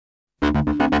I'm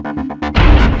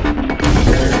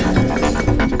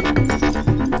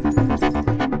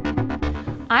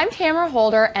Tamara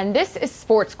Holder, and this is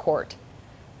Sports Court.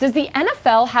 Does the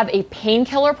NFL have a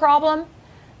painkiller problem?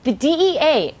 The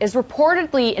DEA is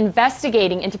reportedly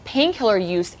investigating into painkiller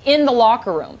use in the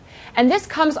locker room, and this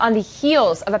comes on the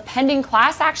heels of a pending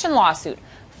class action lawsuit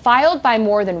filed by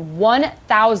more than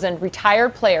 1,000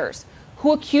 retired players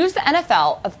who accuse the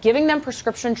NFL of giving them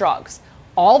prescription drugs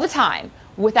all the time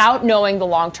without knowing the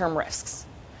long-term risks.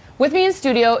 With me in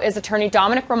studio is attorney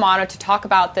Domenic Romano to talk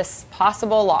about this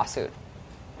possible lawsuit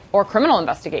or criminal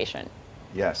investigation.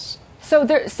 Yes. So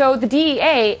the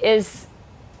DEA is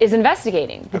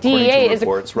investigating. The DEA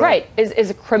is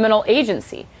a criminal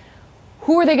agency.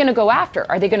 Who are they going to go after?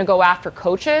 Are they going to go after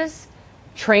coaches,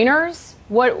 trainers?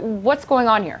 What's going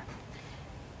on here?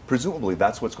 Presumably,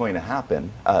 that's what's going to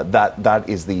happen. That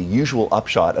is the usual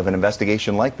upshot of an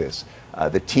investigation like this.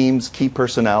 The team's key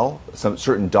personnel, some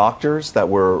certain doctors that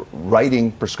were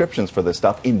writing prescriptions for this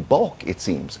stuff in bulk, it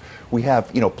seems. We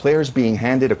have, players being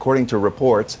handed, according to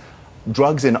reports,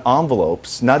 drugs in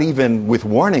envelopes, not even with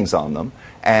warnings on them,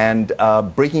 and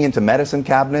breaking into medicine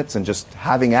cabinets and just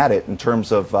having at it in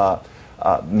terms of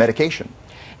medication.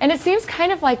 And it seems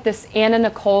kind of like this Anna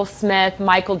Nicole Smith,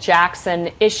 Michael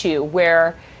Jackson issue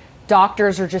where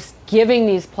doctors are just giving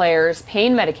these players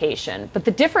pain medication. But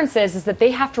the difference is that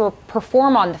they have to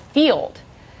perform on the field.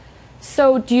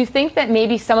 So do you think that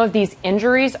maybe some of these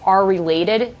injuries are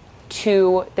related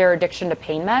to their addiction to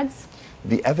pain meds?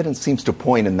 The evidence seems to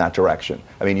point in that direction.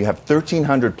 I mean, you have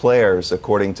 1,300 players,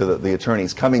 according to the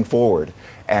attorneys, coming forward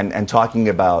and talking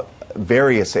about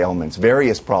various ailments,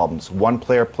 various problems. One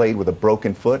player played with a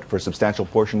broken foot for a substantial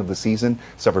portion of the season,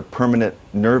 suffered permanent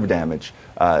nerve damage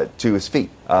to his feet.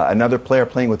 Another player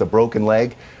playing with a broken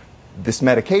leg. This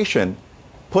medication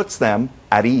puts them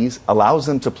at ease, allows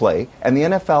them to play, and the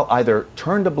NFL either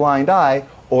turned a blind eye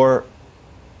or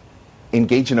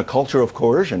engage in a culture of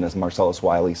coercion, as Marcellus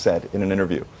Wiley said in an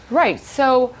interview. Right.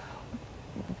 So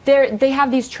they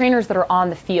have these trainers that are on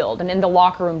the field and in the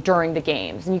locker room during the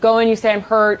games. And you go in, you say, I'm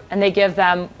hurt, and they give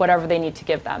them whatever they need to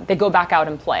give them. They go back out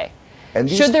and play. And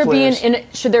should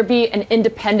there be an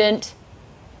independent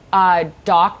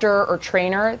doctor or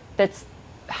trainer that's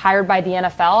hired by the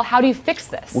NFL? How do you fix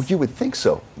this? Well, you would think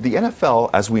so. The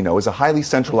NFL, as we know, is a highly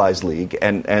centralized league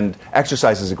and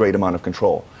exercises a great amount of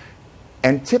control.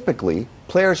 And typically,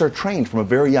 players are trained from a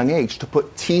very young age to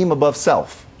put team above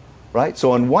self, right?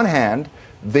 So on one hand,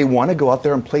 they want to go out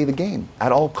there and play the game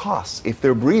at all costs. If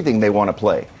they're breathing, they want to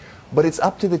play. But it's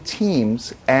up to the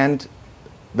teams and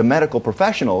the medical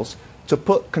professionals to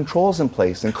put controls in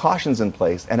place and cautions in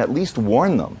place and at least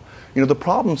warn them. The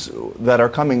problems that are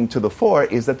coming to the fore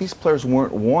is that these players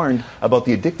weren't warned about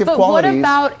the addictive qualities.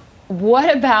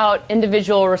 What about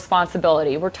individual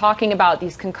responsibility? We're talking about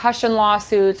these concussion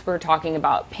lawsuits. We're talking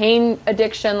about pain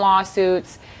addiction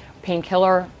lawsuits,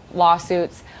 painkiller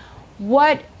lawsuits.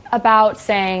 What about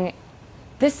saying,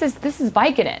 this is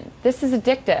Vicodin, this is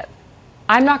addictive,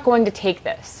 I'm not going to take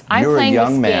this. You're playing a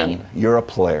young man. You're a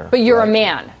player. But you're a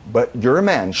man. But you're a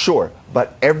man, sure.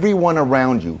 But everyone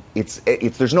around you,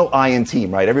 there's no I in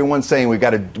team, right? Everyone's saying we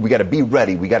got to be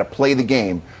ready. We got to play the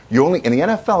game. In the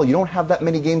NFL, you don't have that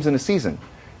many games in a season,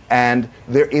 and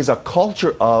there is a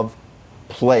culture of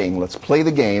playing. Let's play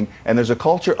the game, and there's a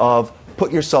culture of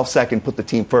put yourself second, put the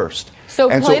team first. So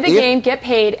play the game, get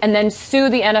paid, and then sue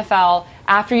the NFL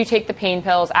after you take the pain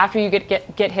pills, after you get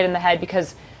hit in the head,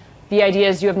 because the idea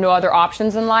is you have no other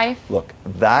options in life? Look,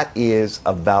 that is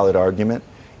a valid argument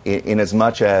in as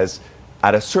much as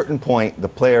at a certain point the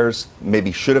players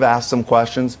maybe should have asked some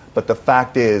questions, but the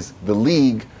fact is the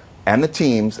league and the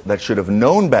teams that should have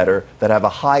known better, that have a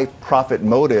high profit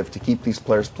motive to keep these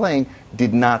players playing,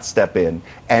 did not step in.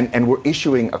 And were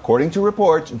issuing, according to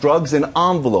reports, drugs in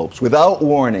envelopes without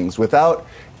warnings, without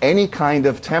any kind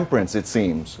of temperance, it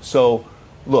seems. So,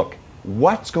 look,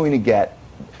 what's going to get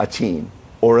a team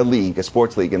or a league, a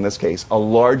sports league in this case, a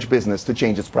large business to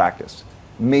change its practice?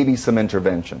 Maybe some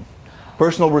intervention.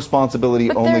 Personal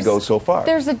responsibility only goes so far.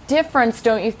 There's a difference,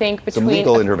 don't you think, between some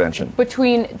legal intervention.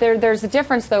 There's a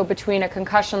difference, though, between a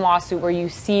concussion lawsuit where you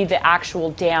see the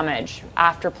actual damage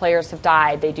after players have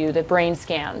died, they do the brain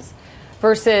scans,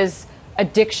 versus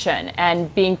addiction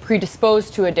and being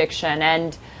predisposed to addiction,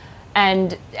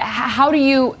 and how do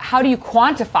you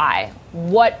quantify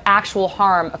what actual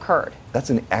harm occurred?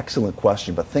 That's an excellent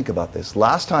question, but think about this.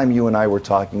 Last time you and I were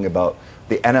talking about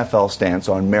the NFL stance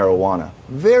on marijuana,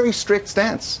 very strict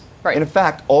stance. Right. In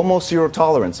fact, almost zero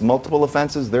tolerance. Multiple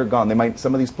offenses, they're gone.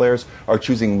 Some of these players are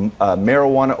choosing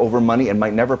marijuana over money and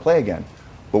might never play again.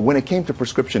 But when it came to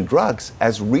prescription drugs,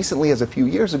 as recently as a few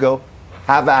years ago,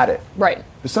 have at it. Right.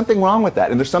 There's something wrong with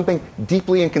that, and there's something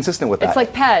deeply inconsistent with that. It's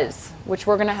like Pez, which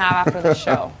we're going to have after the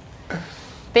show.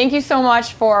 Thank you so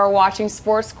much for watching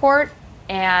Sports Court,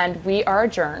 and we are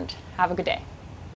adjourned. Have a good day.